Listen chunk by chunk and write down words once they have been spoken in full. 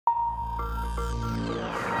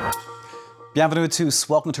Bienvenue à tous.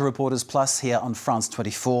 Welcome to Reporters Plus here on France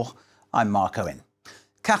 24. I'm Mark Owen.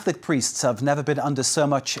 Catholic priests have never been under so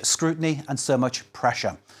much scrutiny and so much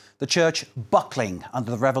pressure. The Church buckling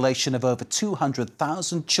under the revelation of over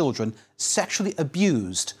 200,000 children sexually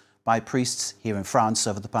abused by priests here in France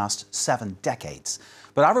over the past 7 decades.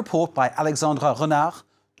 But our report by Alexandra Renard,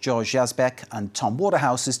 George Yazbek and Tom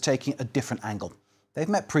Waterhouse is taking a different angle. They've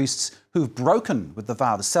met priests who've broken with the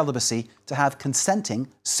vow of celibacy to have consenting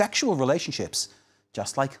sexual relationships,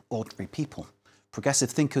 just like ordinary people. Progressive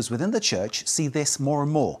thinkers within the Church see this more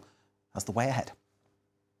and more as the way ahead.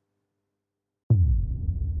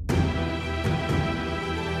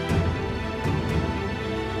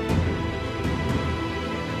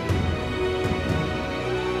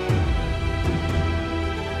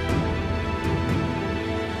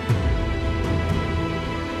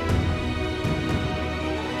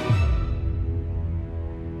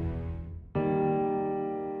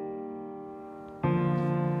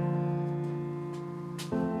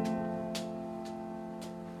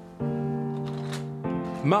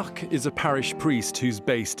 Marc is a parish priest who's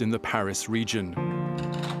based in the Paris region.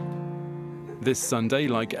 This Sunday,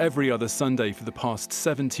 like every other Sunday for the past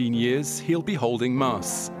 17 years, he'll be holding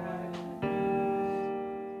Mass.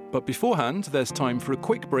 But beforehand, there's time for a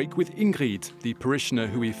quick break with Ingrid, the parishioner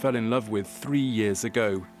who he fell in love with 3 years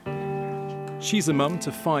ago. She's a mum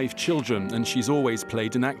to 5 children, and she's always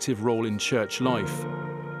played an active role in church life.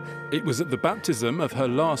 It was at the baptism of her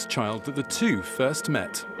last child that the two first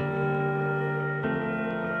met.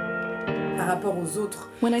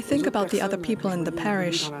 When I think about the other people in the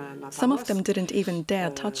parish, some of them didn't even dare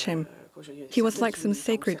touch him. He was like some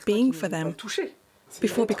sacred being for them.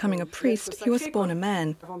 Before becoming a priest, he was born a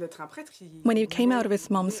man. When he came out of his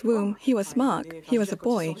mom's womb, he was Marc. He was a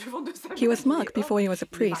boy. He was Marc before he was a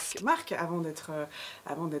priest.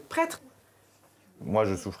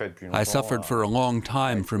 I suffered for a long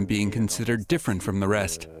time from being considered different from the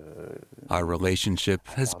rest. Our relationship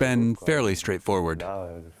has been fairly straightforward.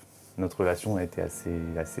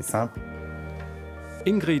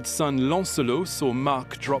 Ingrid's son Lancelot saw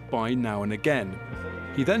Marc drop by now and again.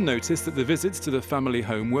 He then noticed that the visits to the family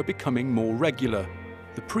home were becoming more regular.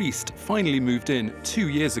 The priest finally moved in 2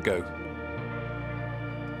 years ago.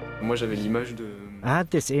 I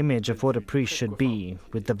had this image of what a priest should be,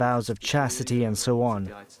 with the vows of chastity and so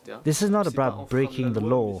on. This is not about breaking the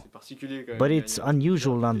law, but it's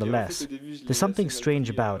unusual nonetheless. There's something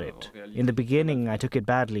strange about it. In the beginning, I took it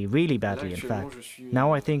badly, really badly, in fact.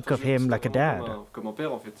 Now I think of him like a dad.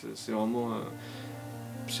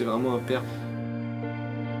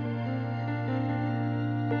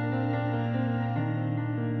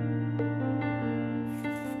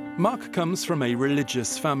 Marc comes from a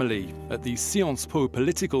religious family. At the Sciences Po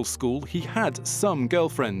political school, he had some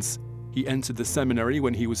girlfriends. He entered the seminary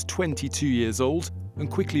when he was 22 years old and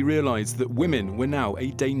quickly realized that women were now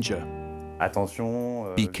a danger.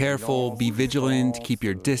 Be careful, be vigilant, keep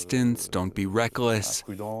your distance, don't be reckless.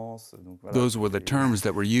 Those were the terms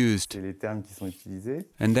that were used.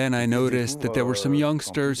 And then I noticed that there were some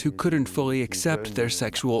youngsters who couldn't fully accept their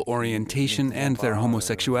sexual orientation and their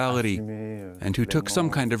homosexuality, and who took some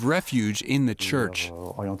kind of refuge in the church.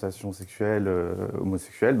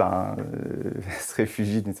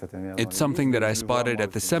 It's something that I spotted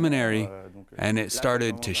at the seminary, and it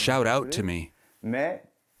started to shout out to me.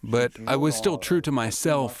 But I was still true to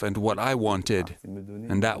myself and what I wanted,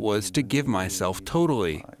 and that was to give myself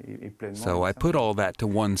totally. So I put all that to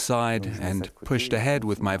one side and pushed ahead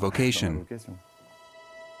with my vocation.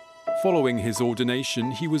 Following his ordination,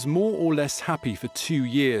 he was more or less happy for 2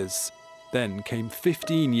 years. Then came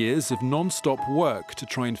 15 years of non-stop work to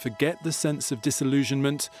try and forget the sense of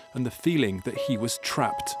disillusionment and the feeling that he was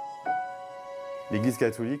trapped.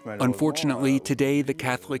 Unfortunately, today the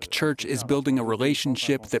Catholic Church is building a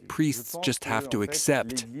relationship that priests just have to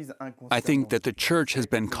accept. I think that the Church has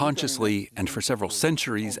been consciously, and for several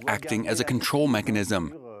centuries, acting as a control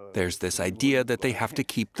mechanism. There's this idea that they have to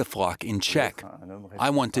keep the flock in check. I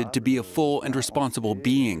wanted to be a full and responsible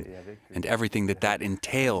being, and everything that that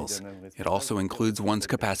entails. It also includes one's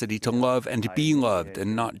capacity to love and be loved,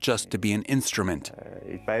 and not just to be an instrument.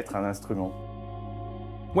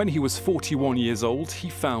 When he was 41 years old, he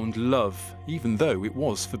found love, even though it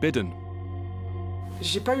was forbidden.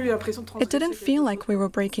 It didn't feel like we were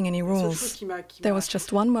breaking any rules. There was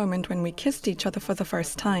just one moment when we kissed each other for the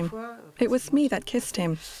first time. It was me that kissed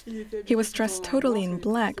him. He was dressed totally in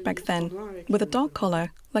black back then, with a dog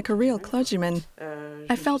collar, like a real clergyman.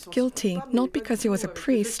 I felt guilty, not because he was a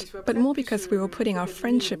priest, but more because we were putting our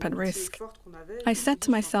friendship at risk. I said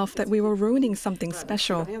to myself that we were ruining something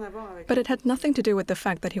special, but it had nothing to do with the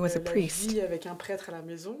fact that he was a priest.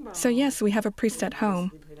 So yes, we have a priest at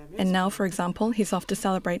home, and now, for example, he's off to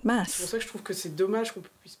celebrate Mass.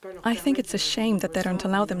 I think it's a shame that they don't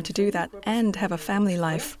allow them to do that and have a family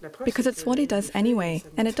life, because it's what he does anyway,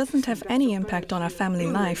 and it doesn't have any impact on our family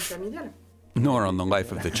life. Nor on the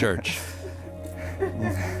life of the church.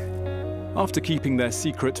 After keeping their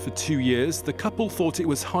secret for 2 years, the couple thought it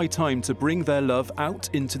was high time to bring their love out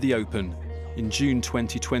into the open. In June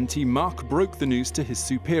 2020, Mark broke the news to his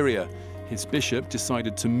superior. His bishop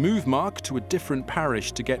decided to move Mark to a different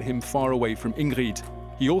parish to get him far away from Ingrid.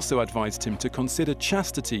 He also advised him to consider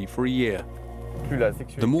chastity for a year.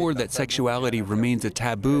 The more that sexuality remains a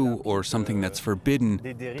taboo or something that's forbidden,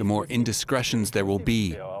 the more indiscretions there will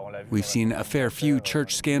be. We've seen a fair few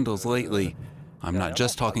church scandals lately. I'm not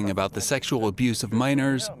just talking about the sexual abuse of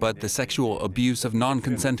minors, but the sexual abuse of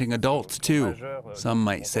non-consenting adults, too. Some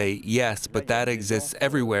might say, yes, but that exists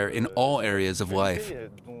everywhere in all areas of life.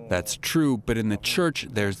 That's true, but in the church,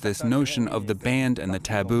 there's this notion of the banned and the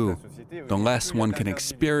taboo. The less one can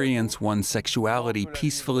experience one's sexuality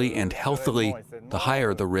peacefully and healthily, the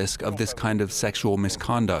higher the risk of this kind of sexual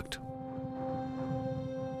misconduct.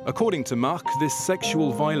 According to Mark, this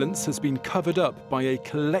sexual violence has been covered up by a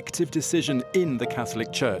collective decision in the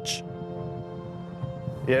Catholic Church.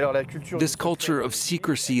 This culture of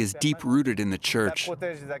secrecy is deep-rooted in the church.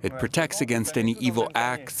 It protects against any evil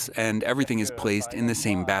acts, and everything is placed in the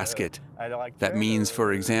same basket. That means,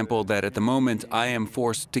 for example, that at the moment I am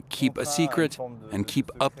forced to keep a secret and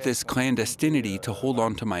keep up this clandestinity to hold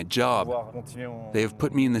on to my job. They have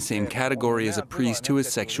put me in the same category as a priest who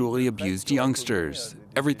has sexually abused youngsters.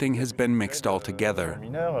 Everything has been mixed all together.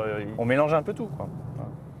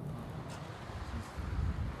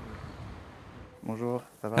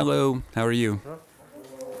 Hello, how are you?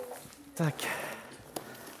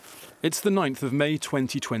 It's the 9th of May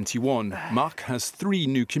 2021. Mark has 3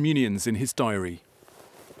 new communions in his diary.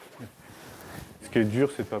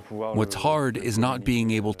 What's hard is not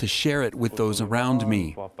being able to share it with those around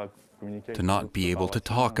me, to not be able to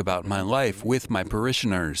talk about my life with my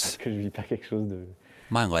parishioners.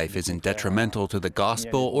 My life isn't detrimental to the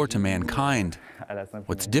gospel or to mankind.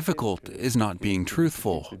 What's difficult is not being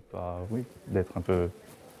truthful.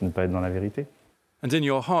 And in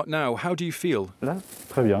your heart now, how do you feel?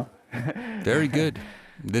 Very good.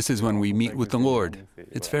 This is when we meet with the Lord.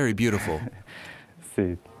 It's very beautiful.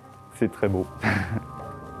 C'est très beau.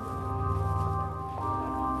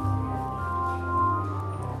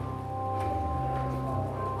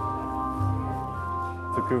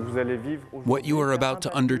 What you are about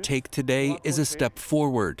to undertake today is a step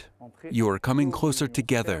forward. You are coming closer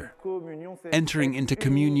together. Entering into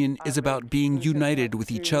communion is about being united with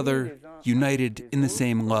each other, united in the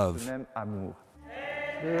same love.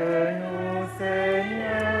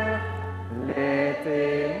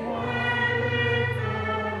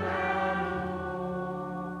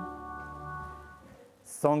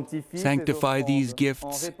 Sanctify these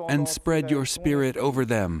gifts and spread your spirit over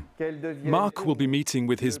them. Mark will be meeting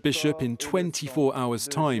with his bishop in 24 hours'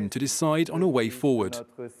 time to decide on a way forward.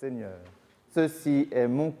 Ceci est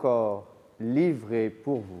mon corps livré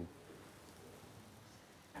pour vous.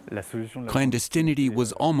 Clandestinity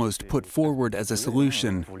was almost put forward as a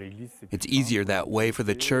solution. It's easier that way for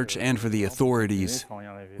the church and for the authorities.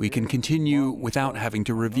 We can continue without having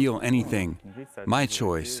to reveal anything. My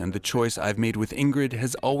choice, and the choice I've made with Ingrid,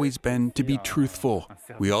 has always been to be truthful.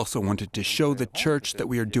 We also wanted to show the church that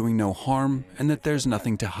we are doing no harm and that there's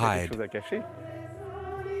nothing to hide.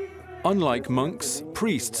 Unlike monks,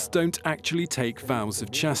 priests don't actually take vows of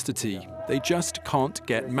chastity. They just can't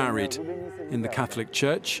get married. In the Catholic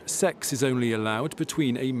Church, sex is only allowed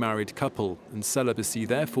between a married couple, and celibacy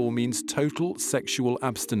therefore means total sexual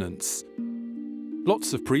abstinence.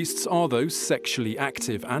 Lots of priests are, though, sexually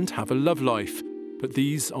active and have a love life, but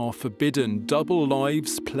these are forbidden double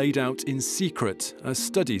lives played out in secret, as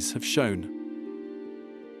studies have shown.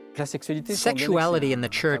 Sexuality in the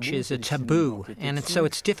church is a taboo, and so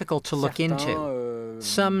it's difficult to look into.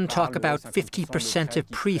 Some talk about 50% of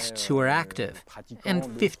priests who are active, and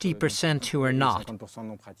 50% who are not.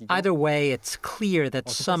 Either way, it's clear that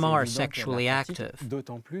some are sexually active.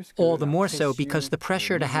 All the more so because the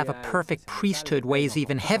pressure to have a perfect priesthood weighs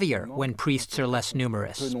even heavier when priests are less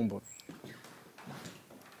numerous.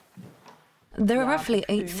 There are roughly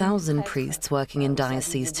 8,000 priests working in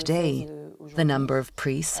dioceses today. The number of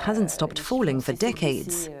priests hasn't stopped falling for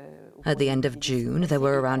decades. At the end of June, there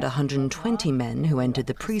were around 120 men who entered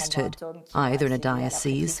the priesthood, either in a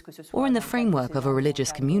diocese or in the framework of a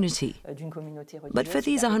religious community. But for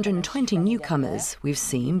these 120 newcomers, we've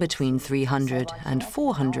seen between 300 and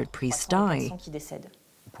 400 priests die.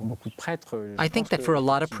 I think that for a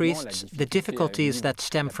lot of priests, the difficulties that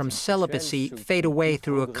stem from celibacy fade away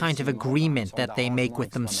through a kind of agreement that they make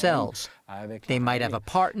with themselves. They might have a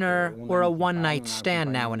partner or a one-night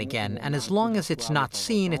stand now and again, and as long as it's not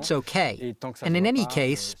seen, it's okay. And in any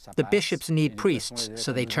case, the bishops need priests,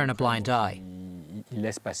 so they turn a blind eye.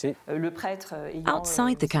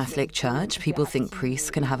 Outside the Catholic Church, people think priests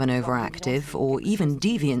can have an overactive or even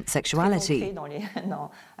deviant sexuality.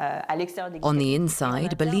 On the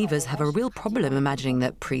inside, believers have a real problem imagining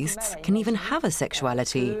that priests can even have a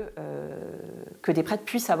sexuality.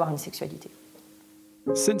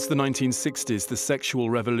 Since the 1960s, the sexual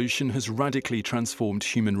revolution has radically transformed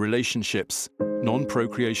human relationships.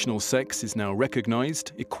 Non-procreational sex is now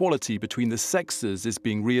recognized, equality between the sexes is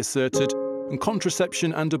being reasserted, and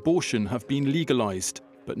contraception and abortion have been legalized,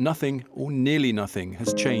 but nothing, or nearly nothing,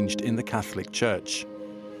 has changed in the Catholic Church.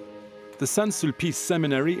 The Saint-Sulpice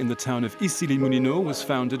Seminary in the town of Issy-les-Moulineaux was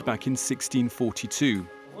founded back in 1642.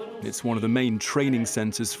 It's one of the main training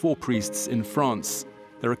centers for priests in France.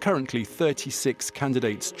 There are currently 36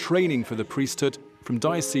 candidates training for the priesthood from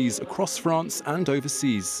dioceses across France and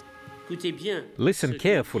overseas. Listen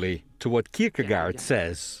carefully to what Kierkegaard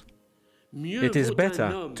says. It is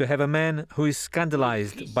better to have a man who is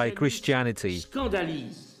scandalized by Christianity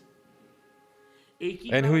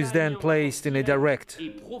and who is then placed in a direct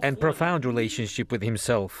and profound relationship with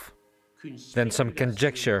himself than some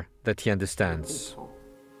conjecture that he understands.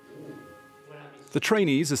 The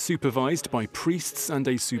trainees are supervised by priests and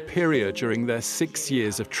a superior during their 6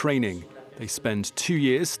 years of training. They spend 2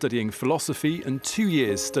 years studying philosophy and 2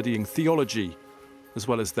 years studying theology. As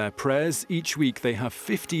well as their prayers, each week they have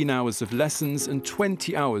 15 hours of lessons and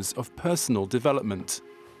 20 hours of personal development.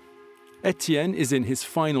 Etienne is in his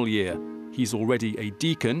final year. He's already a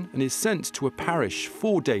deacon and is sent to a parish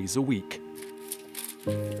 4 days a week.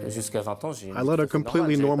 I led a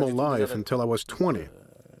completely normal life until I was 20.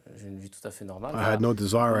 I had no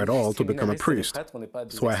desire at all to become a priest,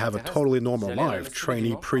 so I have a totally normal life.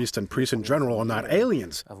 Trainee priests and priests in general are not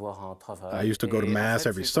aliens. I used to go to Mass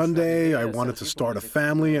every Sunday, I wanted to start a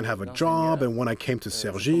family and have a job, and when I came to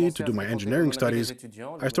Cergy to do my engineering studies,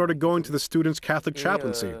 I started going to the students' Catholic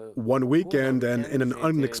chaplaincy. One weekend, and in an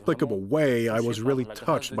inexplicable way, I was really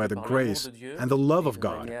touched by the grace and the love of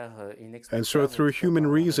God. And so through human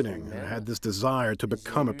reasoning, I had this desire to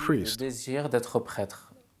become a priest.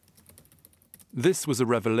 This was a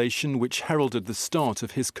revelation which heralded the start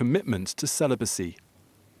of his commitment to celibacy.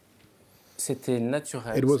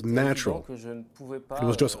 It was natural. It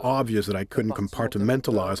was just obvious that I couldn't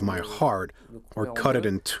compartmentalize my heart or cut it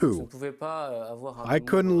in two. I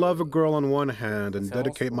couldn't love a girl on one hand and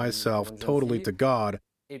dedicate myself totally to God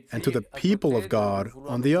and to the people of God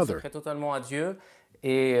on the other.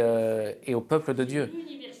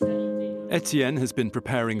 Etienne has been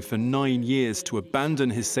preparing for 9 years to abandon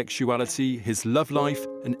his sexuality, his love life,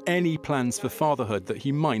 and any plans for fatherhood that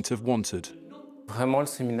he might have wanted.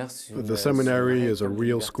 The seminary is a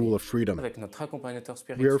real school of freedom.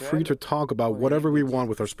 We are free to talk about whatever we want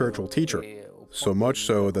with our spiritual teacher, so much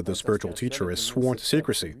so that the spiritual teacher is sworn to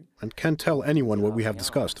secrecy and can't tell anyone what we have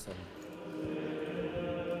discussed.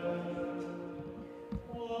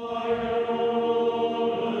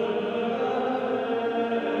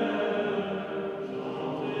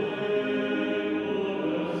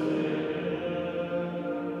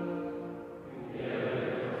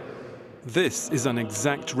 This is an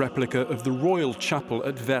exact replica of the Royal Chapel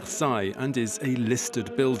at Versailles and is a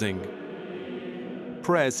listed building.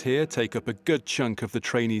 Prayers here take up a good chunk of the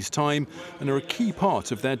trainees' time and are a key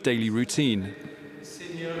part of their daily routine.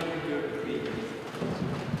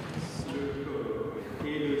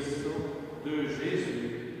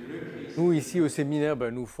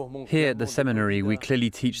 Here at the seminary, we clearly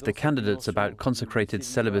teach the candidates about consecrated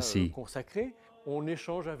celibacy.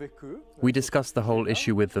 We discuss the whole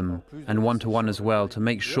issue with them, and one-to-one as well, to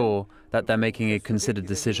make sure that they're making a considered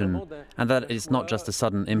decision, and that it's not just a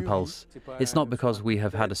sudden impulse. It's not because we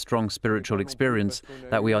have had a strong spiritual experience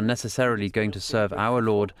that we are necessarily going to serve our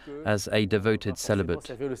Lord as a devoted celibate.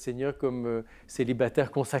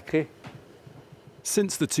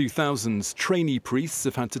 Since the 2000s, trainee priests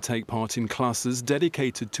have had to take part in classes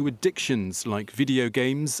dedicated to addictions like video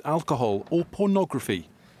games, alcohol or pornography.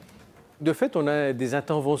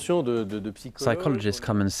 Psychologists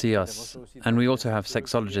come and see us, and we also have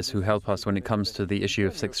sexologists who help us when it comes to the issue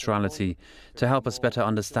of sexuality, to help us better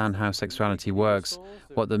understand how sexuality works,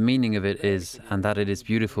 what the meaning of it is, and that it is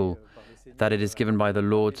beautiful, that it is given by the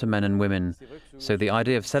Lord to men and women. So the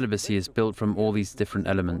idea of celibacy is built from all these different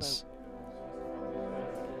elements.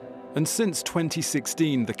 And since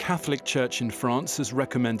 2016, the Catholic Church in France has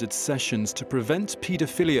recommended sessions to prevent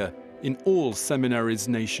paedophilia in all seminaries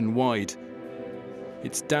nationwide.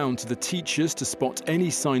 It's down to the teachers to spot any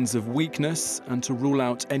signs of weakness and to rule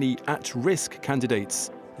out any at-risk candidates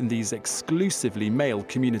in these exclusively male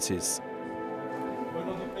communities.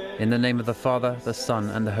 In the name of the Father, the Son,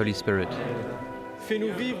 and the Holy Spirit.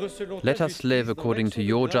 Let us live according to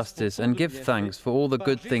your justice and give thanks for all the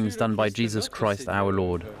good things done by Jesus Christ our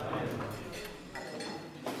Lord.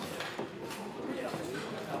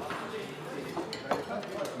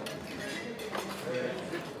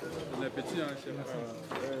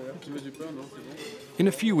 In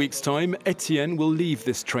a few weeks' time, Etienne will leave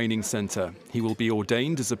this training centre. He will be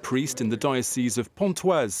ordained as a priest in the diocese of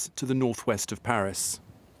Pontoise to the northwest of Paris.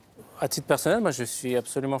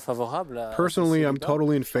 Personally, I'm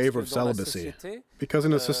totally in favor of celibacy, because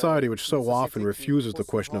in a society which so often refuses the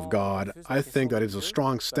question of God, I think that it is a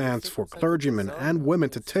strong stance for clergymen and women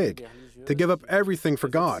to take, to give up everything for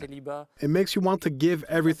God. It makes you want to give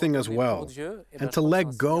everything as well, and to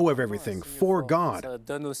let go of everything for God.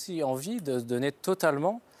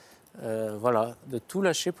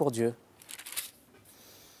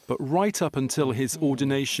 But right up until his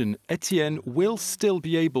ordination, Etienne will still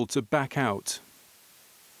be able to back out.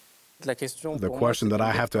 The question that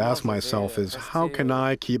I have to ask myself is, how can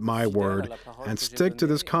I keep my word and stick to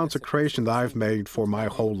this consecration that I've made for my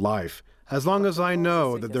whole life? As long as I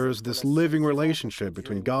know that there is this living relationship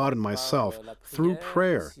between God and myself through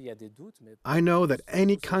prayer, I know that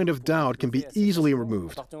any kind of doubt can be easily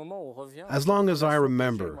removed. As long as I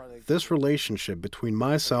remember this relationship between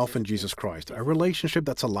myself and Jesus Christ, a relationship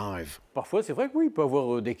that's alive. From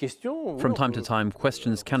time to time,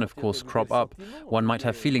 questions can of course crop up. One might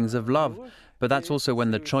have feelings of love, but that's also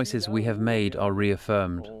when the choices we have made are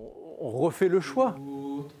reaffirmed.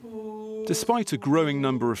 Despite a growing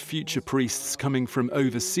number of future priests coming from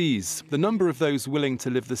overseas, the number of those willing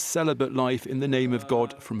to live the celibate life in the name of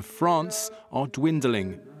God from France are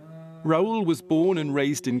dwindling. Raoul was born and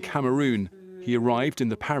raised in Cameroon. He arrived in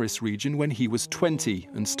the Paris region when he was 20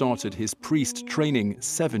 and started his priest training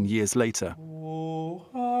 7 years later.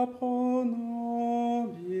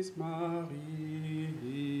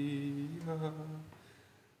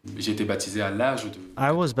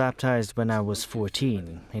 I was baptized when I was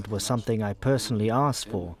 14. It was something I personally asked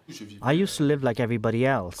for. I used to live like everybody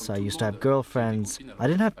else. I used to have girlfriends. I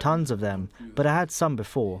didn't have tons of them, but I had some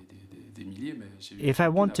before. If I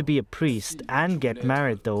want to be a priest and get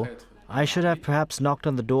married, though, I should have perhaps knocked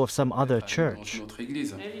on the door of some other church.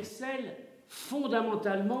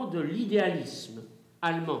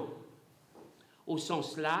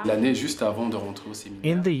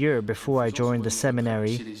 In the year before I joined the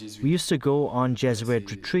seminary, we used to go on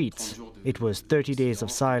Jesuit retreats. It was 30 days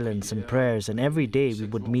of silence and prayers, and every day we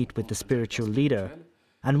would meet with the spiritual leader.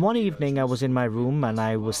 And one evening I was in my room and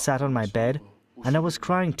I was sat on my bed, and I was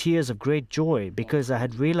crying tears of great joy because I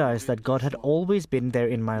had realized that God had always been there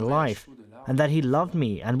in my life, and that He loved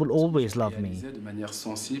me and will always love me.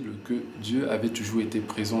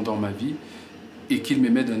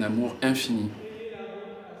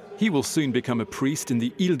 He will soon become a priest in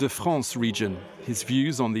the Île-de-France region. His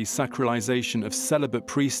views on the sacralization of celibate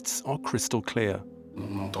priests are crystal clear.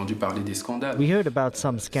 We heard about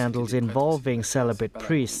some scandals involving celibate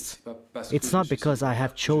priests. It's not because I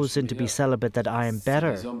have chosen to be celibate that I am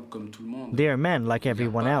better. They are men like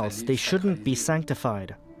everyone else. They shouldn't be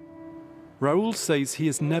sanctified. Raoul says he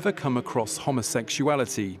has never come across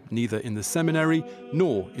homosexuality, neither in the seminary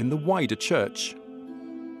nor in the wider church.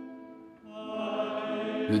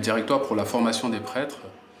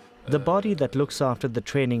 The body that looks after the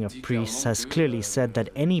training of priests has clearly said that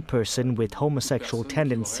any person with homosexual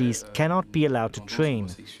tendencies cannot be allowed to train.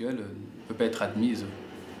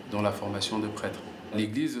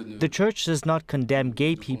 The Church does not condemn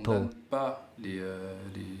gay people.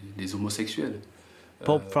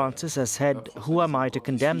 Pope Francis has said, "Who am I to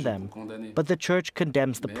condemn them?" But the Church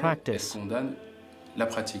condemns the practice.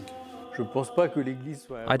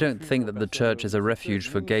 I don't think that the Church is a refuge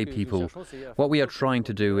for gay people. What we are trying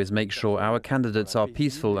to do is make sure our candidates are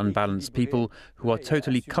peaceful and balanced people who are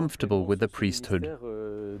totally comfortable with the priesthood.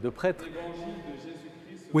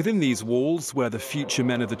 Within these walls, where the future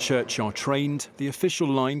men of the Church are trained, the official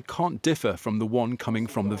line can't differ from the one coming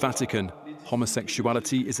from the Vatican.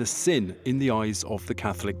 Homosexuality is a sin in the eyes of the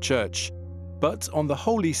Catholic Church. But on the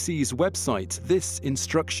Holy See's website, this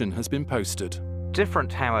instruction has been posted.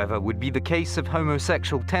 Different, however, would be the case of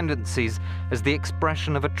homosexual tendencies as the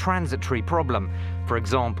expression of a transitory problem, for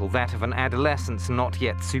example, that of an adolescence not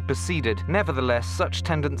yet superseded. Nevertheless, such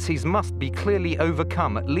tendencies must be clearly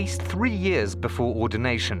overcome at least 3 years before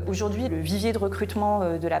ordination.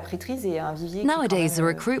 Nowadays, the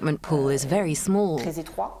recruitment pool is very small.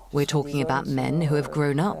 We're talking about men who have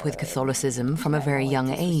grown up with Catholicism from a very young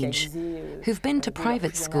age, who've been to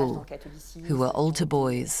private school, who were altar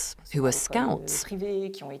boys, who were scouts,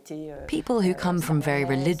 people who come from very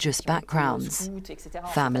religious backgrounds,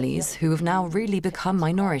 families who have now really become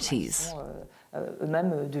minorities.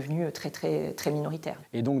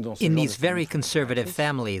 In these very conservative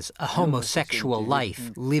families, a homosexual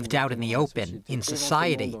life lived out in the open, in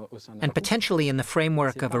society, and potentially in the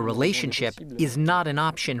framework of a relationship, is not an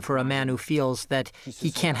option for a man who feels that he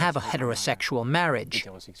can't have a heterosexual marriage,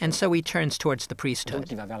 and so he turns towards the priesthood.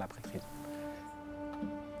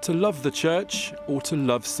 To love the Church or to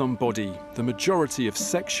love somebody, the majority of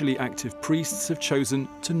sexually active priests have chosen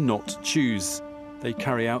to not choose. They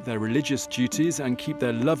carry out their religious duties and keep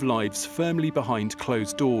their love lives firmly behind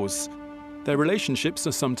closed doors. Their relationships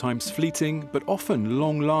are sometimes fleeting, but often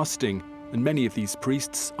long-lasting, and many of these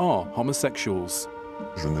priests are homosexuals.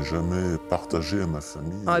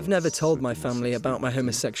 I've never told my family about my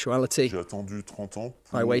homosexuality.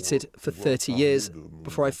 I waited for 30 years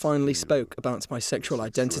before I finally spoke about my sexual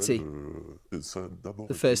identity.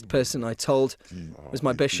 The first person I told was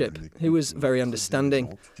my bishop, who was very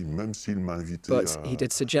understanding. But he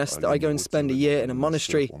did suggest that I go and spend a year in a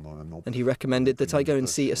monastery, and he recommended that I go and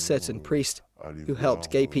see a certain priest who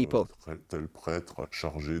helped gay people.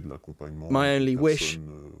 My only wish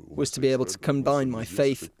was to be able to combine my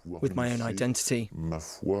faith with my own identity.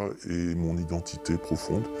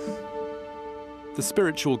 The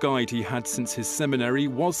spiritual guide he had since his seminary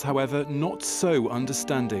was, however, not so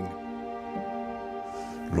understanding.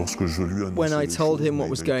 When I told him what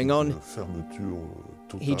was going on,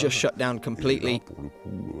 he just shut down completely.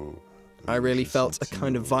 I really felt a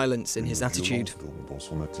kind of violence in his attitude.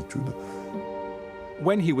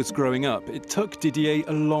 When he was growing up, it took Didier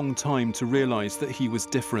a long time to realise that he was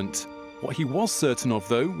different. What he was certain of,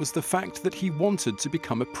 though, was the fact that he wanted to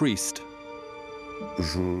become a priest.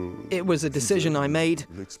 It was a decision I made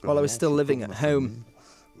while I was still living at home.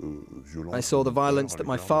 I saw the violence that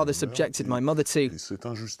my father subjected my mother to.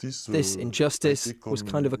 This injustice was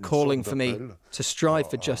kind of a calling for me to strive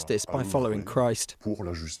for justice by following Christ.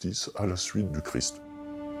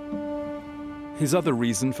 His other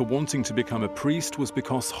reason for wanting to become a priest was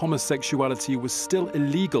because homosexuality was still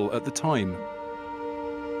illegal at the time.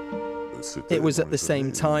 It was at the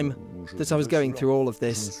same time that I was going through all of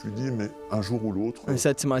this. I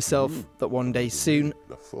said to myself that one day soon,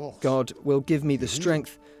 God will give me the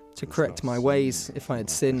strength to correct my ways if I had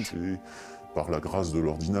sinned.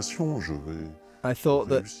 I thought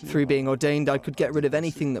that through being ordained I could get rid of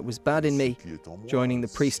anything that was bad in me. Joining the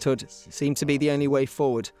priesthood seemed to be the only way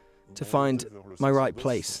forward, to find my right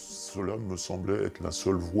place.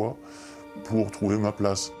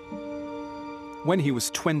 When he was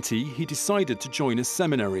 20, he decided to join a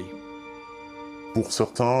seminary.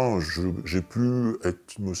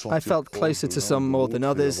 I felt closer to some more than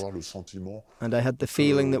others, and I had the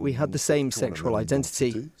feeling that we had the same sexual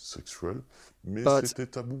identity. But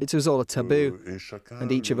it was all a taboo,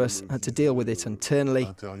 and each of us had to deal with it internally.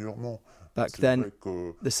 Back then,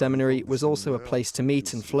 the seminary was also a place to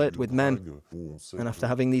meet and flirt with men, and after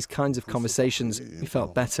having these kinds of conversations, we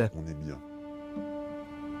felt better.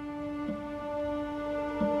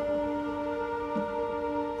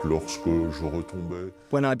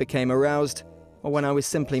 When I became aroused, or when I was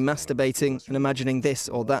simply masturbating and imagining this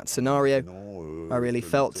or that scenario, I really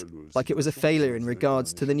felt like it was a failure in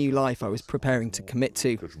regards to the new life I was preparing to commit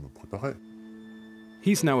to.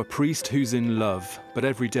 He's now a priest who's in love, but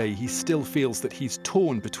every day he still feels that he's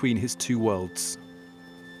torn between his two worlds.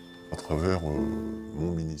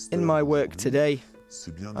 In my work today,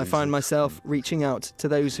 I find myself reaching out to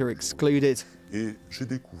those who are excluded.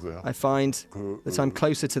 I find that I'm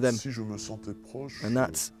closer to them, and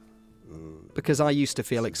that's because I used to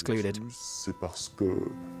feel excluded.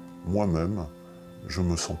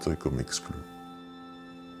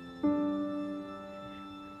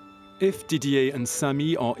 If Didier and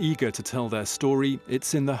Samy are eager to tell their story,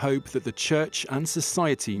 it's in the hope that the church and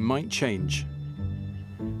society might change.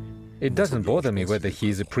 It doesn't bother me whether he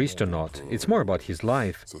is a priest or not. It's more about his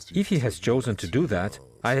life. If he has chosen to do that,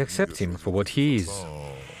 I accept him for what he is.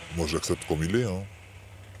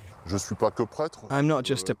 I'm not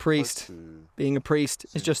just a priest. Being a priest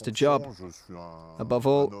is just a job. Above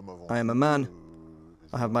all, I am a man.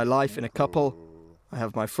 I have my life in a couple. I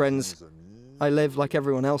have my friends. I live like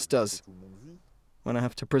everyone else does. When I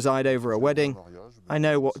have to preside over a wedding, I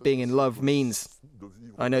know what being in love means.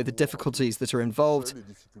 I know the difficulties that are involved.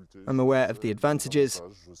 I'm aware of the advantages.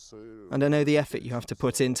 And I know the effort you have to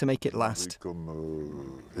put in to make it last.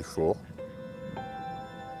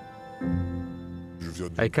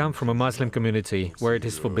 I come from a Muslim community where it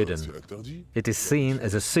is forbidden. It is seen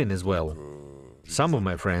as a sin as well. Some of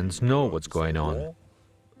my friends know what's going on.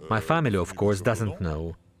 My family, of course, doesn't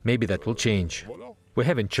know. Maybe that will change. We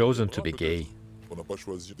haven't chosen to be gay.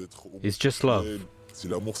 It's just love.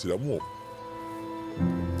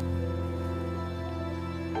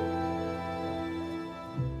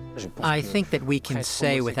 I think that we can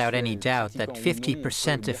say without any doubt that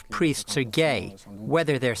 50% of priests are gay,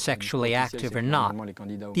 whether they're sexually active or not.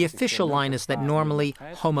 The official line is that normally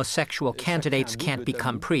homosexual candidates can't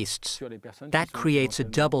become priests. That creates a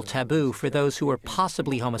double taboo for those who are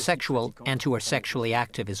possibly homosexual and who are sexually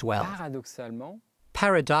active as well.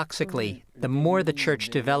 Paradoxically, the more the Church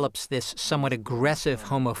develops this somewhat aggressive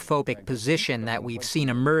homophobic position that we've seen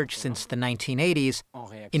emerge since the 1980s,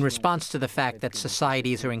 in response to the fact that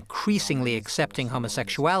societies are increasingly accepting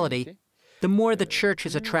homosexuality, the more the Church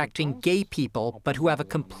is attracting gay people, but who have a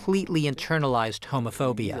completely internalized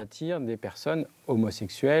homophobia. Des personnes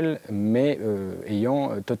homosexuelles, mais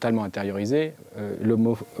ayant totalement intériorisé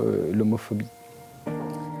l'homophobie.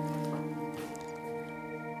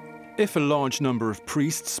 If a large number of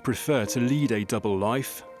priests prefer to lead a double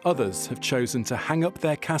life, others have chosen to hang up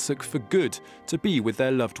their cassock for good to be with their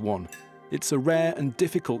loved one. It's a rare and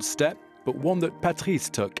difficult step, but one that Patrice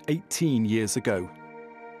took 18 years ago.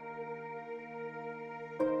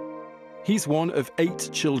 He's one of 8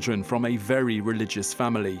 children from a very religious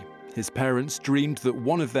family. His parents dreamed that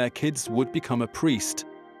one of their kids would become a priest.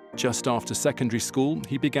 Just after secondary school,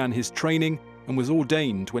 he began his training and was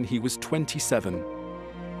ordained when he was 27.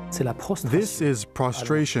 This is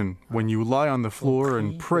prostration, when you lie on the floor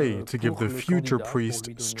and pray to give the future priest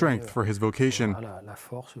strength for his vocation.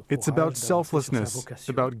 It's about selflessness,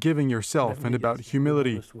 about giving yourself, and about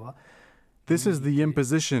humility. This is the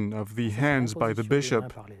imposition of the hands by the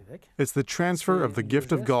bishop. It's the transfer of the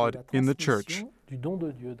gift of God in the Church.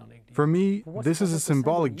 For me, this is a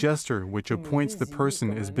symbolic gesture which appoints the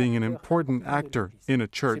person as being an important actor in a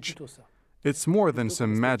church. It's more than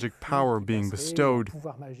some magic power being bestowed.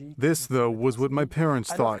 This, though, was what my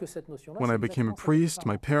parents thought. When I became a priest,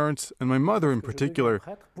 my parents, and my mother in particular,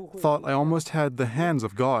 thought I almost had the hands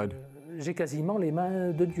of God.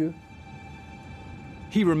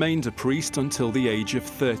 He remained a priest until the age of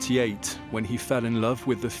 38, when he fell in love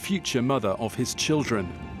with the future mother of his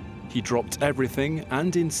children. He dropped everything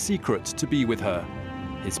and in secret to be with her,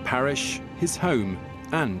 his parish, his home,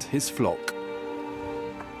 and his flock.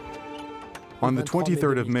 On the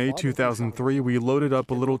 23rd of May 2003, we loaded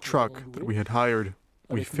up a little truck that we had hired.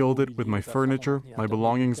 We filled it with my furniture, my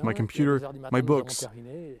belongings, my computer, my books.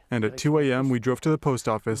 And at 2 a.m. we drove to the post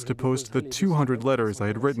office to post the 200 letters I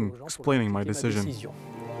had written explaining my decision.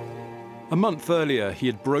 A month earlier, he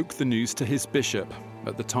had broke the news to his bishop.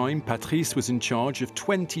 At the time, Patrice was in charge of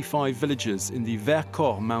 25 villages in the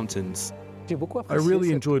Vercors Mountains. I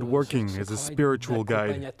really enjoyed working as a spiritual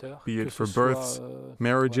guide, be it for births,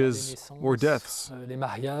 marriages, or deaths.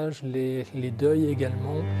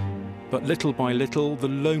 But little by little, the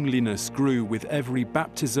loneliness grew with every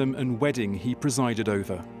baptism and wedding he presided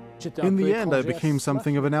over. In the end, I became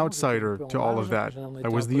something of an outsider to all of that. I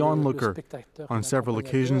was the onlooker. On several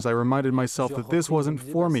occasions, I reminded myself that this wasn't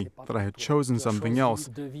for me, that I had chosen something else.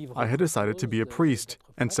 I had decided to be a priest,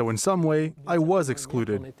 and so in some way, I was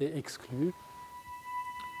excluded.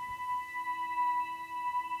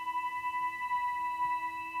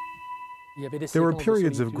 There were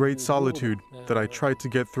periods of great solitude that I tried to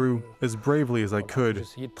get through as bravely as I could.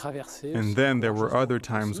 And then there were other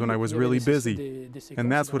times when I was really busy, and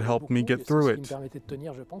that's what helped me get through it.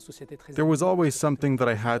 There was always something that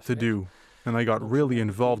I had to do, and I got really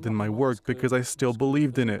involved in my work because I still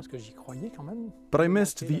believed in it. But I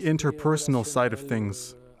missed the interpersonal side of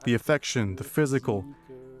things, the affection, the physical,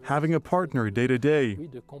 having a partner day to day,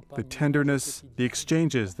 the tenderness, the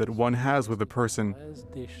exchanges that one has with a person.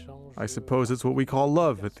 I suppose it's what we call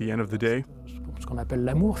love at the end of the day.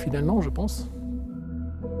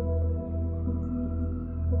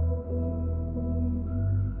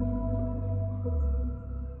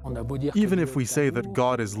 Even if we say that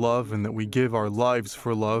God is love and that we give our lives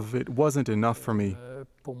for love, it wasn't enough for me.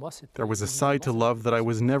 There was a side to love that I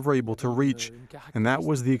was never able to reach, and that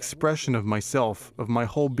was the expression of myself, of my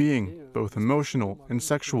whole being, both emotional and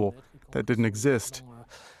sexual, that didn't exist.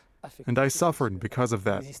 And I suffered because of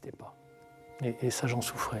that.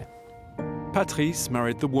 Patrice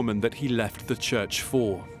married the woman that he left the church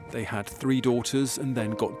for. They had 3 daughters and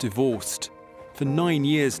then got divorced. For 9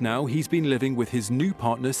 years now, he's been living with his new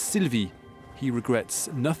partner, Sylvie. He regrets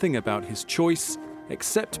nothing about his choice,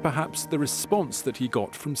 except perhaps the response that he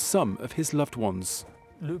got from some of his loved ones.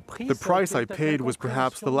 The price I paid was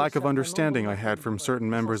perhaps the lack of understanding I had from certain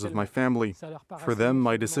members of my family. For them,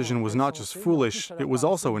 my decision was not just foolish, it was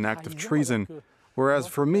also an act of treason. Whereas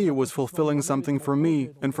for me, it was fulfilling something for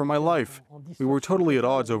me and for my life. We were totally at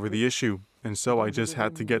odds over the issue, and so I just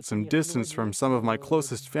had to get some distance from some of my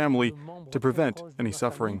closest family to prevent any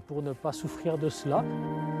suffering.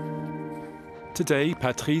 Today,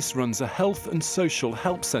 Patrice runs a health and social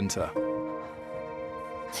help centre.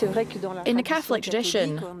 In the Catholic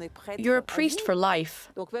tradition, you're a priest for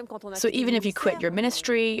life. So even if you quit your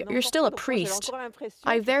ministry, you're still a priest.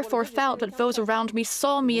 I therefore felt that those around me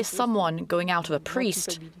saw me as someone going out of a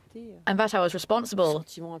priest, and that I was responsible.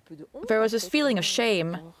 There was this feeling of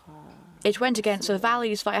shame. It went against the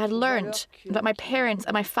values that I had learned, that my parents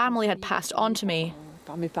and my family had passed on to me.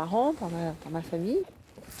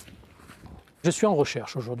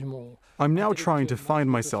 I'm now trying to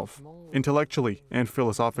find myself, intellectually and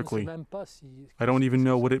philosophically. I don't even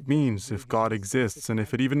know what it means, if God exists, and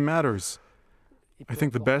if it even matters. I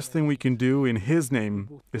think the best thing we can do in His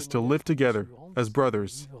name is to live together as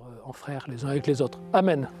brothers.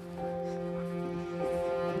 Amen.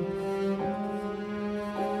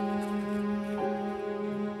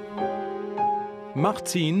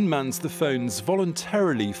 Martine mans the phones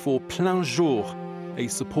voluntarily for Plein Jour, a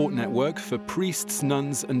support network for priests,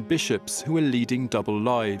 nuns and bishops who are leading double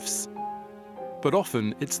lives. But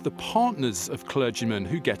often it's the partners of clergymen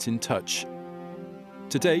who get in touch.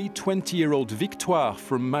 Today, 20-year-old Victoire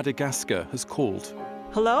from Madagascar has called.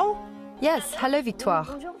 Hello? Yes, hello Victoire.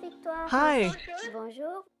 Hi.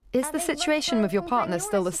 Is the situation with your partner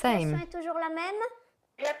still the same?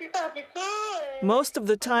 Most of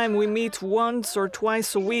the time we meet once or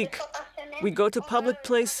twice a week. We go to public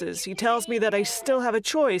places. He tells me that I still have a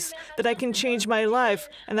choice, that I can change my life,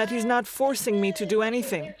 and that he's not forcing me to do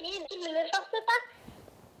anything.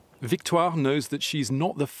 Victoire knows that she's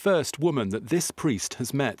not the first woman that this priest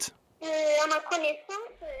has met.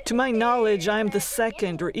 To my knowledge, I am the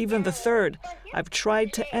second or even the third. I've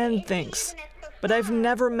tried to end things, but I've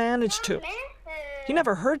never managed to. He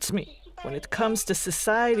never hurts me. When it comes to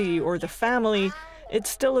society or the family, it's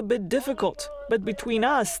still a bit difficult, but between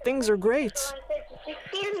us, things are great.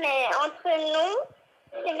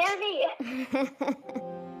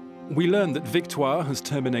 We learn that Victoire has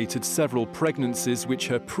terminated several pregnancies which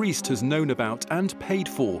her priest has known about and paid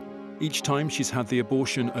for. Each time she's had the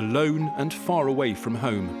abortion alone and far away from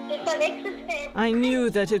home. I knew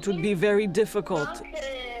that it would be very difficult,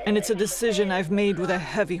 and it's a decision I've made with a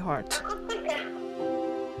heavy heart.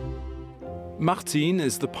 Martine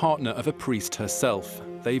is the partner of a priest herself.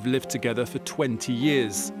 They've lived together for 20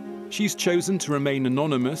 years. She's chosen to remain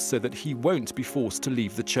anonymous so that he won't be forced to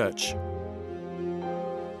leave the church.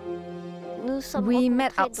 We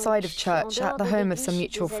met outside of church at the home of some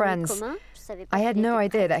mutual friends. I had no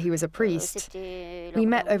idea that he was a priest. We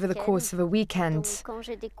met over the course of a weekend.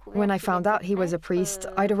 When I found out he was a priest,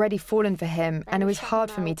 I'd already fallen for him, and it was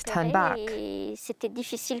hard for me to turn back.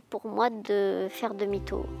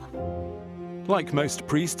 Like most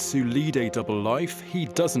priests who lead a double life, he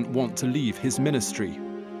doesn't want to leave his ministry.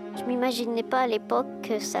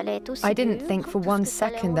 I didn't think for one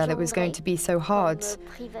second that it was going to be so hard.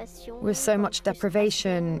 With so much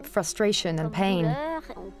deprivation, frustration and pain.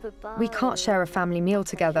 We can't share a family meal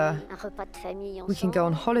together. We can go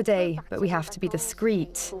on holiday, but we have to be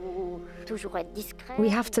discreet. We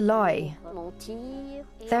have to lie.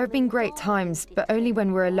 There have been great times, but only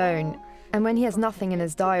when we're alone, and when he has nothing in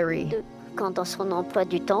his diary.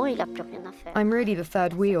 I'm really the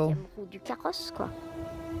third wheel.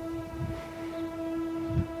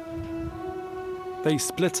 They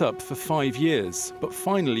split up for 5 years, but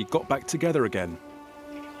finally got back together again.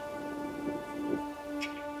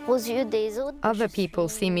 Other people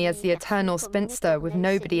see me as the eternal spinster with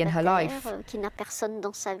nobody in her life.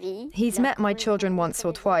 He's met my children once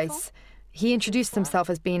or twice. He introduced himself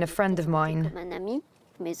as being a friend of mine.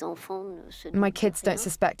 My kids don't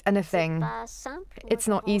suspect anything. It's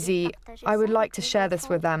not easy. I would like to share this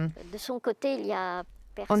with them.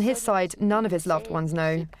 On his side, none of his loved ones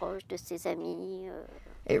know.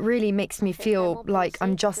 It really makes me feel like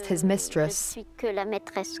I'm just his mistress.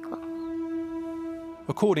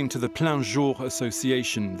 According to the Plein Jour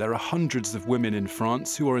Association, there are hundreds of women in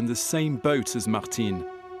France who are in the same boat as Martine,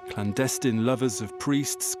 clandestine lovers of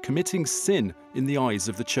priests committing sin in the eyes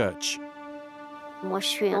of the Church. I'm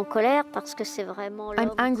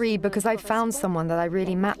angry because I've found someone that I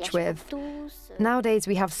really match with. Nowadays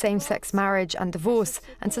we have same-sex marriage and divorce,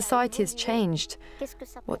 and society has changed.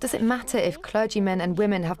 What does it matter if clergymen and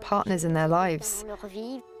women have partners in their lives?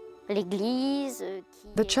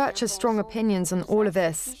 The Church has strong opinions on all of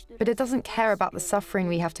this, but it doesn't care about the suffering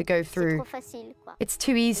we have to go through. It's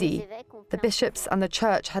too easy. The bishops and the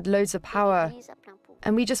Church had loads of power,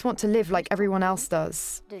 and we just want to live like everyone else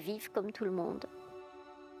does.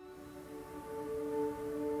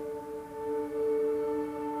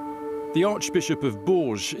 The Archbishop of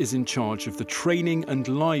Bourges is in charge of the training and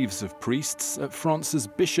lives of priests at France's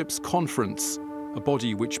Bishops' Conference, a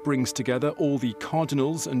body which brings together all the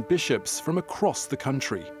cardinals and bishops from across the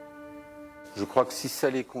country.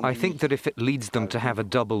 I think that if it leads them to have a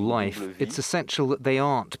double life, it's essential that they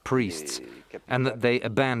aren't priests and that they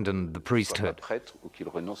abandon the priesthood.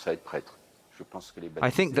 I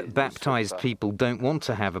think that baptized people don't want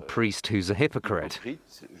to have a priest who's a hypocrite,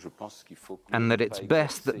 and that it's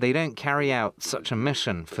best that they don't carry out such a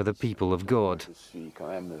mission for the people of God.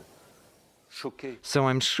 So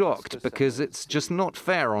I'm shocked because it's just not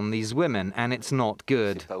fair on these women, and it's not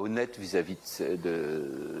good. And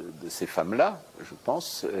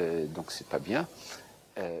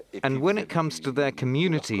when it comes to their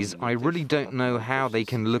communities, I really don't know how they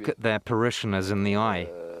can look at their parishioners in the eye.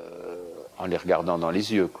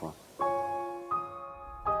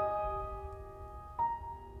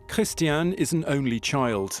 Christiane is an only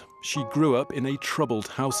child. She grew up in a troubled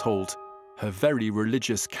household. Her very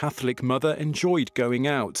religious Catholic mother enjoyed going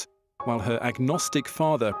out, while her agnostic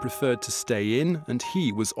father preferred to stay in, and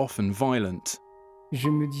he was often violent.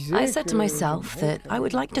 I said to myself that I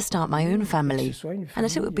would like to start my own family, and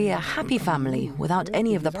that it would be a happy family without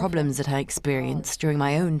any of the problems that I experienced during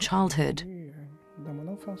my own childhood.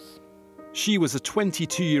 She was a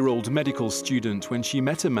 22-year-old medical student when she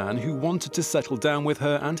met a man who wanted to settle down with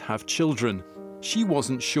her and have children. She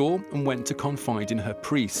wasn't sure and went to confide in her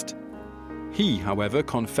priest. He, however,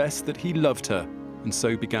 confessed that he loved her, and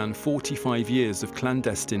so began 45 years of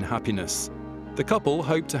clandestine happiness. The couple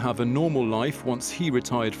hoped to have a normal life once he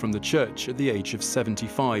retired from the church at the age of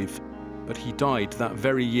 75. But he died that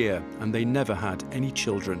very year, and they never had any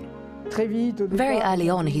children. Very early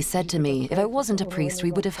on, he said to me, if I wasn't a priest,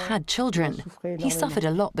 we would have had children. He suffered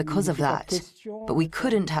a lot because of that. But we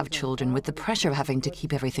couldn't have children with the pressure of having to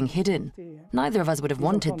keep everything hidden. Neither of us would have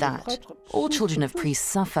wanted that. All children of priests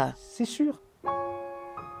suffer.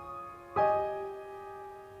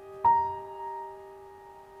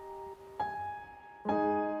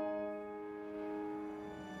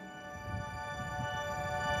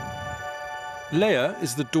 Leah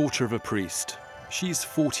is the daughter of a priest. She's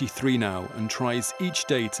 43 now and tries each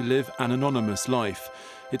day to live an anonymous life.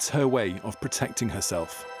 It's her way of protecting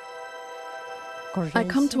herself. I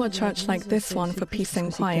come to a church like this one for peace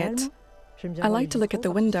and quiet. I like to look at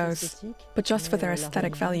the windows, but just for their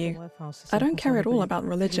aesthetic value. I don't care at all about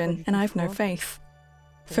religion, and I have no faith.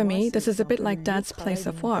 For me, this is a bit like Dad's place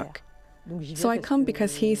of work. So I come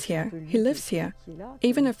because he's here, he lives here,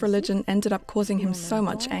 even if religion ended up causing him so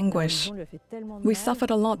much anguish. We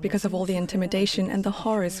suffered a lot because of all the intimidation and the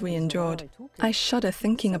horrors we endured. I shudder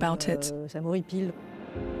thinking about it.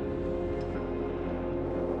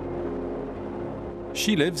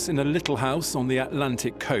 She lives in a little house on the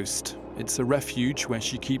Atlantic coast. It's a refuge where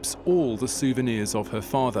she keeps all the souvenirs of her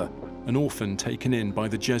father, an orphan taken in by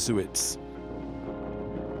the Jesuits.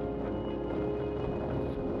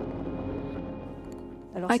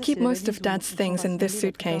 I keep most of Dad's things in this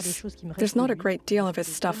suitcase. There's not a great deal of his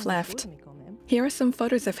stuff left. Here are some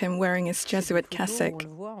photos of him wearing his Jesuit cassock.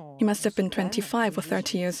 He must have been 25 or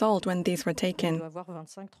 30 years old when these were taken.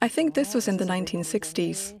 I think this was in the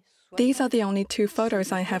 1960s. These are the only 2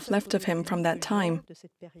 photos I have left of him from that time.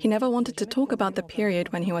 He never wanted to talk about the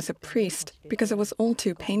period when he was a priest, because it was all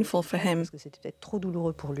too painful for him.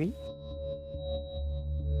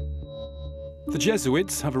 The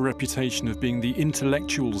Jesuits have a reputation of being the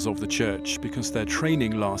intellectuals of the church because their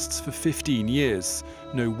training lasts for 15 years.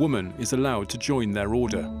 No woman is allowed to join their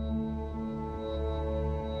order.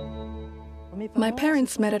 My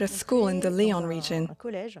parents met at a school in the Lyon region.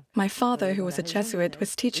 My father, who was a Jesuit,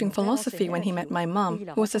 was teaching philosophy when he met my mom,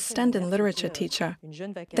 who was a stand-in literature teacher.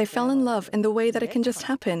 They fell in love in the way that it can just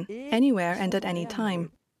happen, anywhere and at any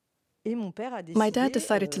time. My dad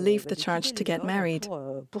decided to leave the church to get married.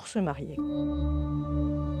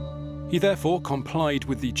 He therefore complied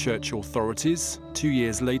with the church authorities. 2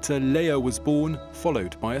 years later, Léa was born,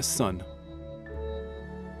 followed by a son.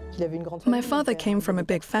 My father came from a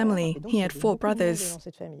big family. He had 4 brothers.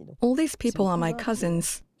 All these people are my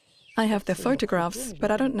cousins. I have their photographs,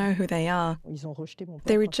 but I don't know who they are.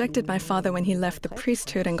 They rejected my father when he left the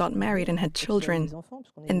priesthood and got married and had children.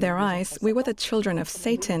 In their eyes, we were the children of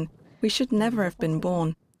Satan. We should never have been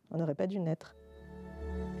born.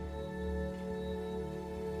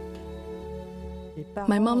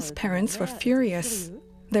 My mom's parents were furious.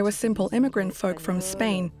 They were simple immigrant folk from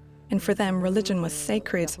Spain, and for them religion was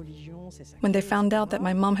sacred. When they found out that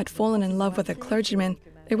my mom had fallen in love with a clergyman,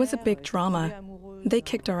 it was a big drama. They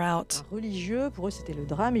kicked her out.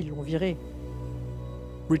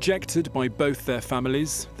 Rejected by both their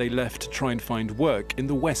families, they left to try and find work in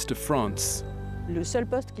the west of France.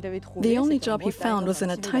 The only job he found was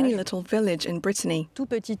in a tiny little village in Brittany.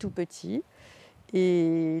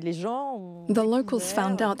 The locals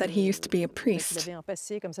found out that he used to be a priest.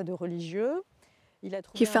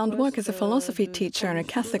 He found work as a philosophy teacher in a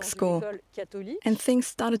Catholic school, and things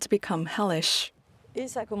started to become hellish.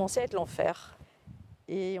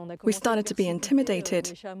 We started to be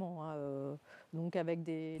intimidated.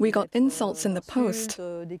 We got insults in the post.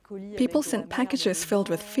 People sent packages filled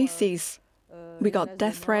with feces. We got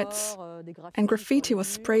death threats, and graffiti was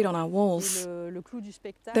sprayed on our walls.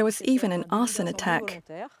 There was even an arson attack.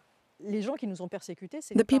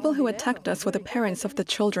 The people who attacked us were the parents of the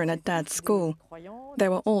children at Dad's school. They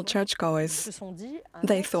were all churchgoers.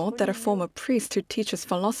 They thought that a former priest who teaches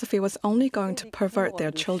philosophy was only going to pervert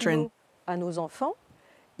their children.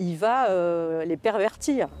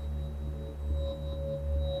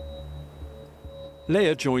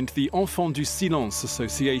 Léa joined the Enfants du Silence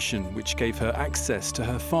Association, which gave her access to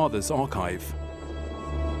her father's archive.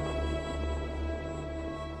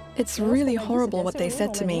 It's really horrible what they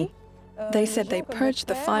said to me. They said they purged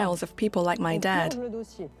the files of people like my dad.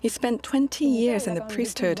 He spent 20 years in the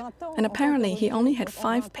priesthood, and apparently he only had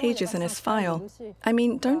 5 pages in his file. I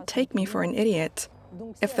mean, don't take me for an idiot.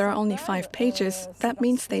 If there are only 5 pages, that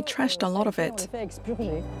means they trashed a lot of it.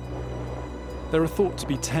 There are thought to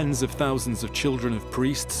be tens of thousands of children of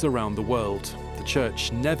priests around the world. The Church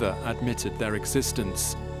never admitted their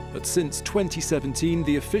existence. But since 2017,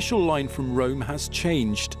 the official line from Rome has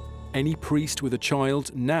changed. Any priest with a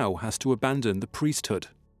child now has to abandon the priesthood.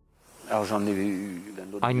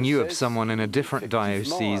 I knew of someone in a different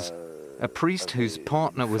diocese, a priest whose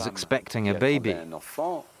partner was expecting a baby.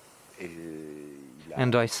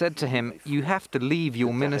 And I said to him, "You have to leave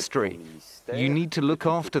your ministry. You need to look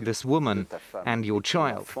after this woman and your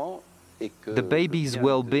child. The baby's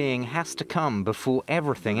well-being has to come before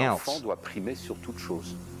everything else."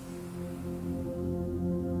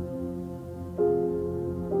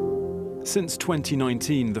 Since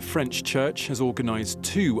 2019, the French Church has organised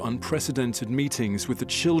 2 unprecedented meetings with the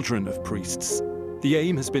children of priests. The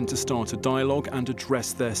aim has been to start a dialogue and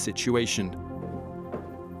address their situation.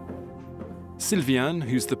 Sylviane,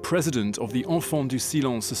 who's the president of the Enfants du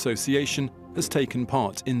Silence Association, has taken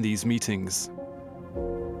part in these meetings.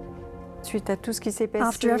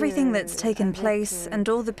 After everything that's taken place and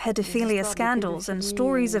all the pedophilia scandals and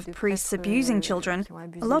stories of priests abusing children,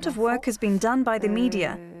 a lot of work has been done by the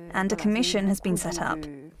media and a commission has been set up.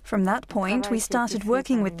 From that point, we started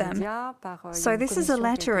working with them. So this is a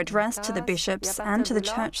letter addressed to the bishops and to the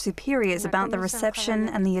church superiors about the reception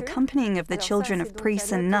and the accompanying of the children of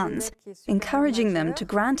priests and nuns, encouraging them to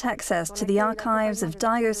grant access to the archives of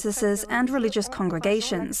dioceses and religious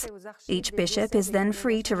congregations. Each bishop is then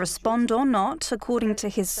free to respond or not according to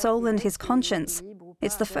his soul and his conscience.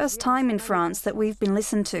 It's the first time in France that we've been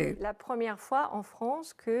listened to.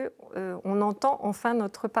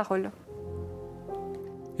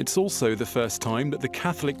 It's also the first time that the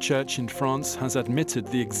Catholic Church in France has admitted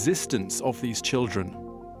the existence of these children.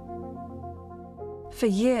 For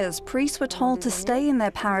years, priests were told to stay in their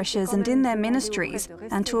parishes and in their ministries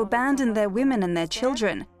and to abandon their women and their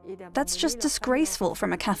children. That's just disgraceful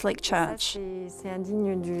from a Catholic church.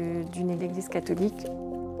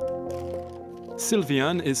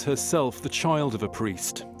 Sylviane is herself the child of a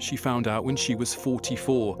priest. She found out when she was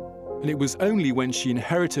 44. And it was only when she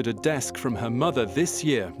inherited a desk from her mother this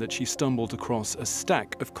year that she stumbled across a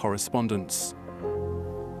stack of correspondence.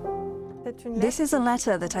 This is a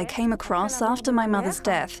letter that I came across after my mother's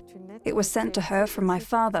death. It was sent to her from my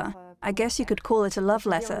father. I guess you could call it a love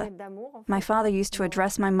letter. My father used to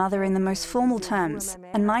address my mother in the most formal terms,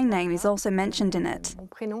 and my name is also mentioned in it.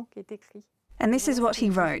 And this is what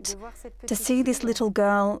he wrote. To see this little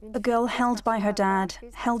girl, a girl held by her dad,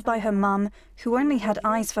 held by her mum, who only had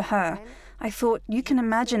eyes for her, I thought, you can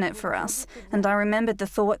imagine it for us, and I remembered the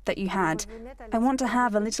thought that you had. I want to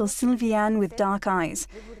have a little Sylviane with dark eyes.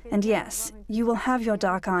 And yes, you will have your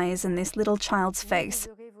dark eyes and this little child's face.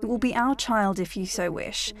 It will be our child if you so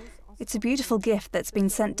wish. It's a beautiful gift that's been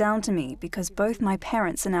sent down to me because both my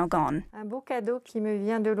parents are now gone. Un beau cadeau qui me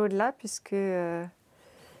vient de l'au-delà puisque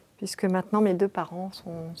maintenant mes deux parents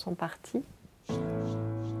sont partis.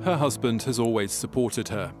 Her husband has always supported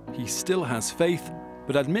her. He still has faith,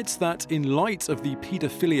 but admits that in light of the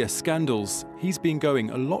paedophilia scandals, he's been going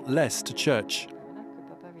a lot less to church.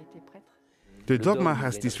 The dogma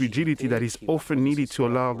has this rigidity that is often needed to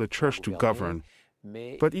allow the church to govern.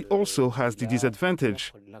 But it also has the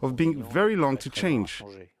disadvantage of being very long to change.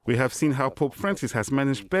 We have seen how Pope Francis has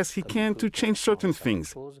managed best he can to change certain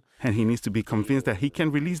things, and he needs to be convinced that he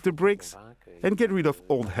can release the brakes and get rid of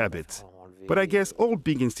old habits. But I guess all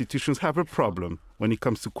big institutions have a problem when it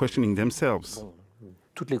comes to questioning themselves.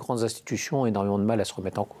 Toutes les grandes institutions ont énormément de mal à se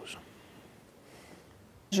remettre en cause.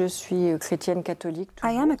 Je suis chrétienne catholique.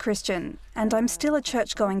 I am a Christian, and I'm still a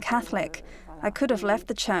church-going Catholic. I could have left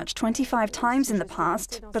the church 25 times in the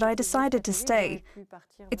past, but I decided to stay.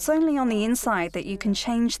 It's only on the inside that you can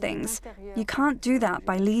change things. You can't do that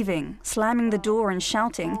by leaving, slamming the door and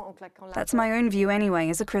shouting. That's my own view anyway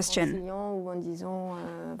as a Christian.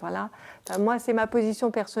 Moi, c'est ma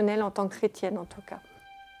position personnelle en tant que chrétienne, en tout cas.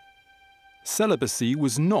 Celibacy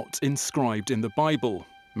was not inscribed in the Bible.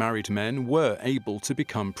 Married men were able to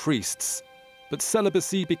become priests. But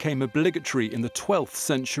celibacy became obligatory in the 12th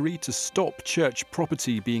century to stop church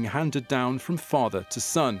property being handed down from father to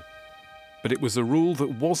son. But it was a rule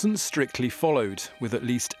that wasn't strictly followed, with at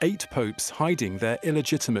least 8 popes hiding their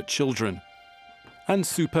illegitimate children. Anne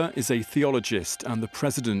Super is a theologist and the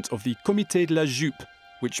president of the Comité de la Jupe,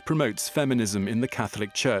 which promotes feminism in the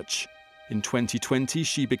Catholic Church. In 2020,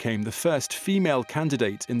 she became the first female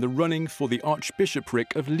candidate in the running for the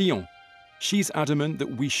Archbishopric of Lyon. She's adamant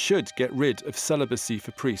that we should get rid of celibacy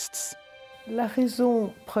for priests. The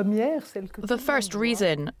first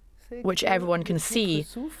reason, which everyone can see,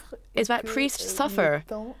 is that priests suffer,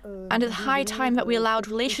 and it's high time that we allowed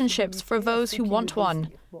relationships for those who want one.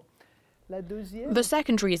 The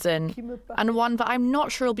second reason, and one that I'm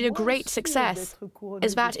not sure will be a great success,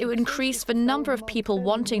 is that it would increase the number of people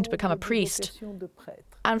wanting to become a priest.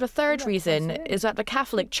 And the third reason is that the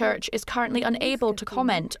Catholic Church is currently unable to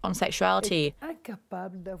comment on sexuality.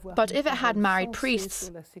 But if it had married priests,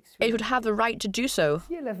 it would have the right to do so.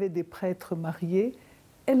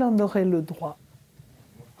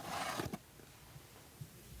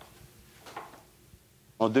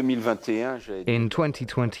 In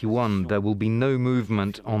 2021, there will be no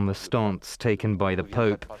movement on the stance taken by the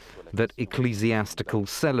Pope that ecclesiastical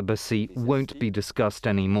celibacy won't be discussed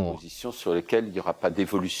anymore.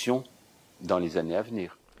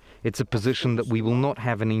 It's a position that we will not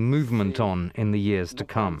have any movement on in the years to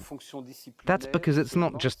come. That's because it's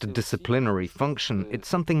not just a disciplinary function, it's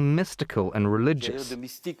something mystical and religious.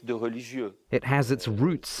 It has its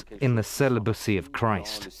roots in the celibacy of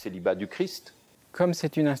Christ.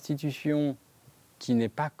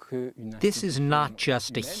 This is not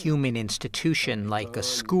just a human institution like a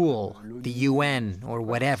school, the UN, or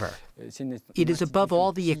whatever. It is above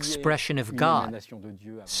all the expression of God.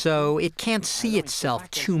 So it can't see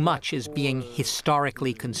itself too much as being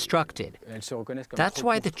historically constructed. That's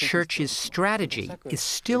why the Church's strategy is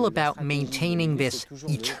still about maintaining this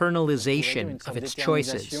eternalization of its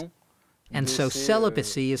choices. And so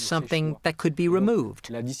celibacy is something that could be removed.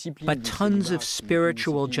 But tons of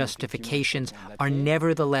spiritual justifications are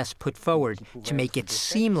nevertheless put forward to make it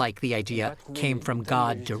seem like the idea came from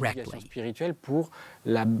God directly.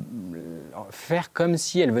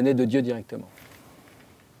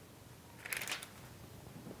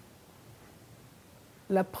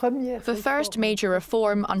 The first major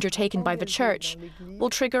reform undertaken by the Church will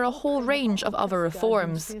trigger a whole range of other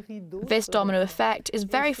reforms. This domino effect is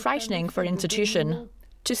very frightening for an institution.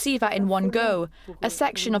 To see that in one go, a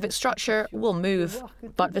section of its structure will move,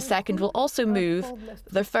 but the second will also move,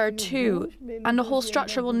 the third too, and the whole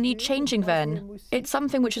structure will need changing then. It's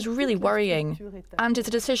something which is really worrying, and it's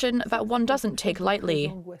a decision that one doesn't take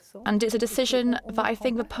lightly, and it's a decision that I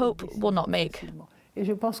think the Pope will not make.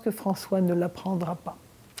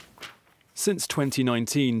 Since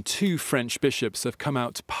 2019, 2 French bishops have come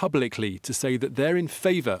out publicly to say that they're in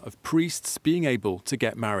favour of priests being able to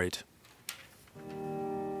get married.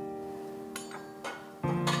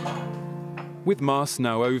 With Mass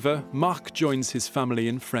now over, Marc joins his family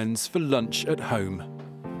and friends for lunch at home.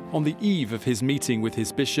 On the eve of his meeting with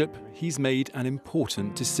his bishop, he's made an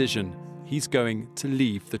important decision. He's going to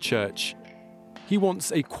leave the church. He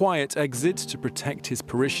wants a quiet exit to protect his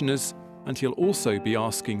parishioners, and he'll also be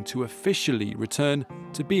asking to officially return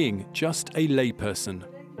to being just a layperson.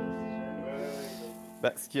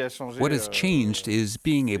 What has changed is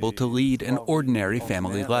being able to lead an ordinary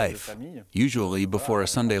family life. Usually, before a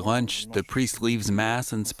Sunday lunch, the priest leaves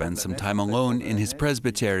Mass and spends some time alone in his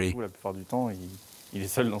presbytery.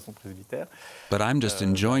 But I'm just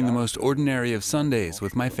enjoying the most ordinary of Sundays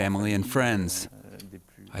with my family and friends.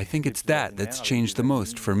 I think it's that's changed the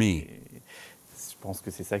most for me.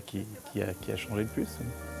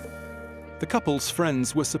 The couple's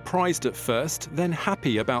friends were surprised at first, then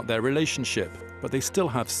happy about their relationship, but they still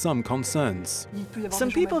have some concerns. Some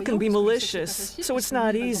people can be malicious, so it's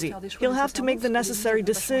not easy. He'll have to make the necessary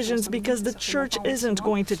decisions because the church isn't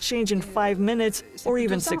going to change in 5 minutes or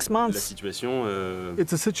even 6 months.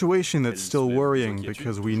 It's a situation that's still worrying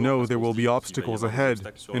because we know there will be obstacles ahead,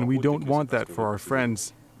 and we don't want that for our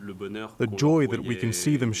friends. The joy that we can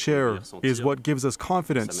see them share is what gives us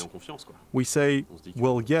confidence. We say,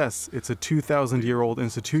 well, yes, it's a 2,000-year-old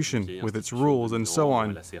institution with its rules and so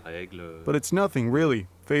on, but it's nothing really,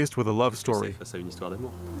 faced with a love story.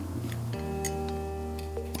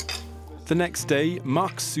 The next day,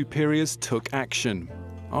 Marc's superiors took action.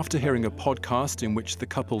 After hearing a podcast in which the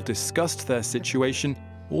couple discussed their situation,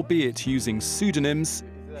 albeit using pseudonyms,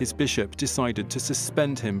 his bishop decided to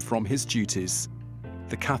suspend him from his duties.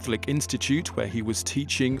 The Catholic Institute, where he was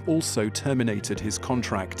teaching, also terminated his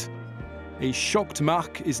contract. A shocked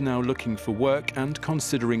Marc is now looking for work and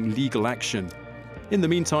considering legal action. In the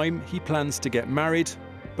meantime, he plans to get married,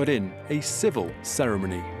 but in a civil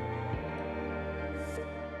ceremony.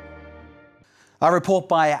 A report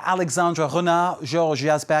by Alexandra Renard, Georges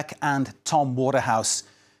Yazbek and Tom Waterhouse.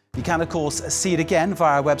 You can, of course, see it again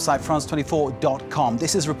via our website, France24.com.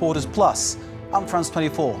 This is Reporters Plus. I'm France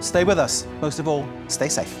 24. Stay with us. Most of all, stay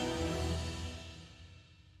safe.